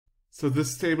So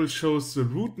this table shows the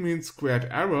root mean squared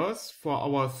errors for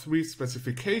our three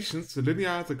specifications, the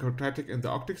linear, the quadratic, and the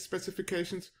octic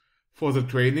specifications, for the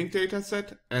training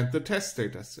dataset and the test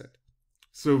dataset.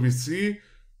 So we see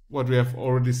what we have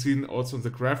already seen also in the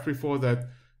graph before, that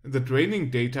in the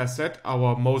training dataset,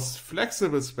 our most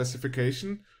flexible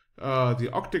specification, the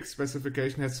octic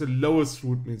specification, has the lowest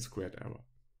root mean squared error.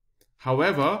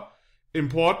 However,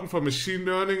 important for machine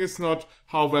learning is not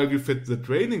how well you fit the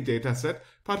training dataset,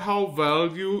 but how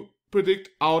well you predict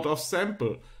out of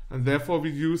sample. And therefore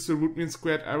we use the root mean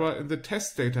squared error in the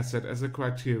test dataset as a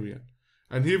criterion.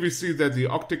 And here we see that the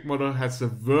octic model has the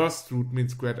worst root mean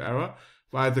squared error,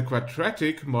 while the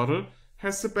quadratic model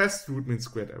has the best root mean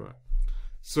squared error.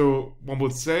 So one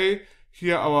would say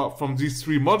here from these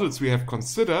three models we have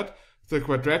considered, the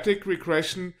quadratic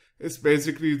regression is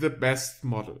basically the best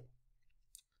model.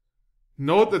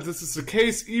 Note that this is the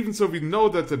case even so we know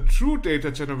that the true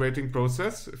data generating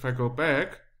process, if I go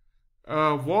back,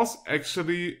 was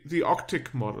actually the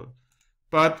octic model.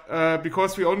 But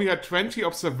because we only had 20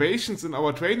 observations in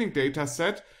our training data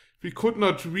set, we could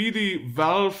not really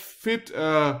well fit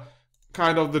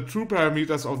kind of the true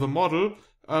parameters of the model.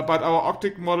 But our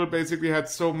octic model basically had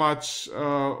so much,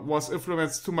 was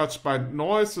influenced too much by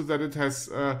noise so that it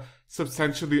has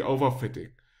substantially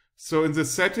overfitting. So in this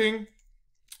setting,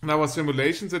 in our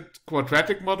simulations, the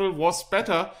quadratic model was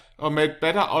better or made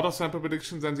better out of sample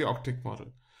prediction than the octic model.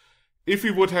 If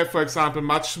we would have, for example,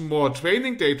 much more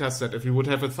training data set, if we would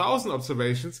have 1,000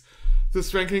 observations,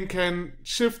 this ranking can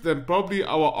shift, then probably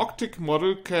our octic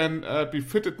model can be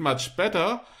fitted much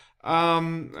better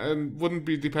and wouldn't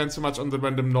depend so much on the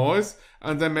random noise.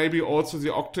 And then maybe also the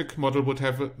octic model would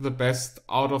have the best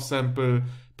out of sample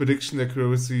prediction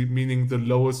accuracy, meaning the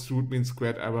lowest root mean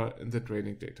squared error in the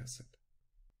training data set.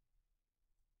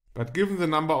 But given the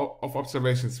number of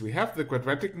observations we have, the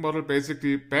quadratic model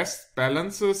basically best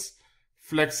balances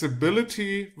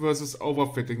flexibility versus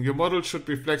overfitting. Your model should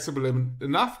be flexible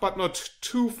enough, but not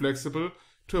too flexible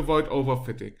to avoid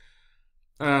overfitting.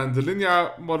 And the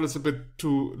linear model is a bit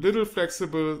too little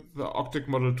flexible, the octic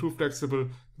model too flexible,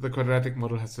 the quadratic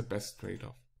model has the best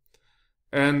trade-off.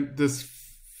 And this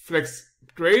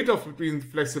trade-off between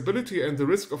flexibility and the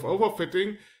risk of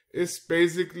overfitting is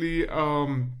basically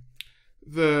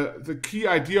the key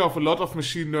idea of a lot of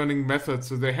machine learning methods.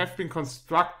 So they have been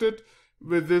constructed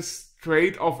with this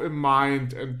trade-off in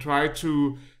mind and try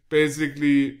to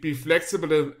basically be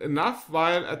flexible enough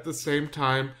while at the same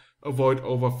time avoid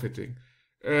overfitting.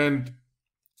 And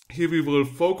here we will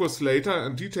focus later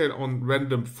in detail on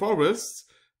random forests,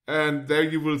 and there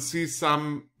you will see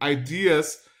some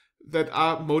ideas that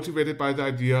are motivated by the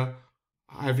idea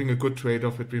having a good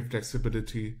trade-off between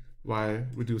flexibility while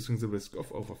reducing the risk of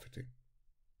overfitting.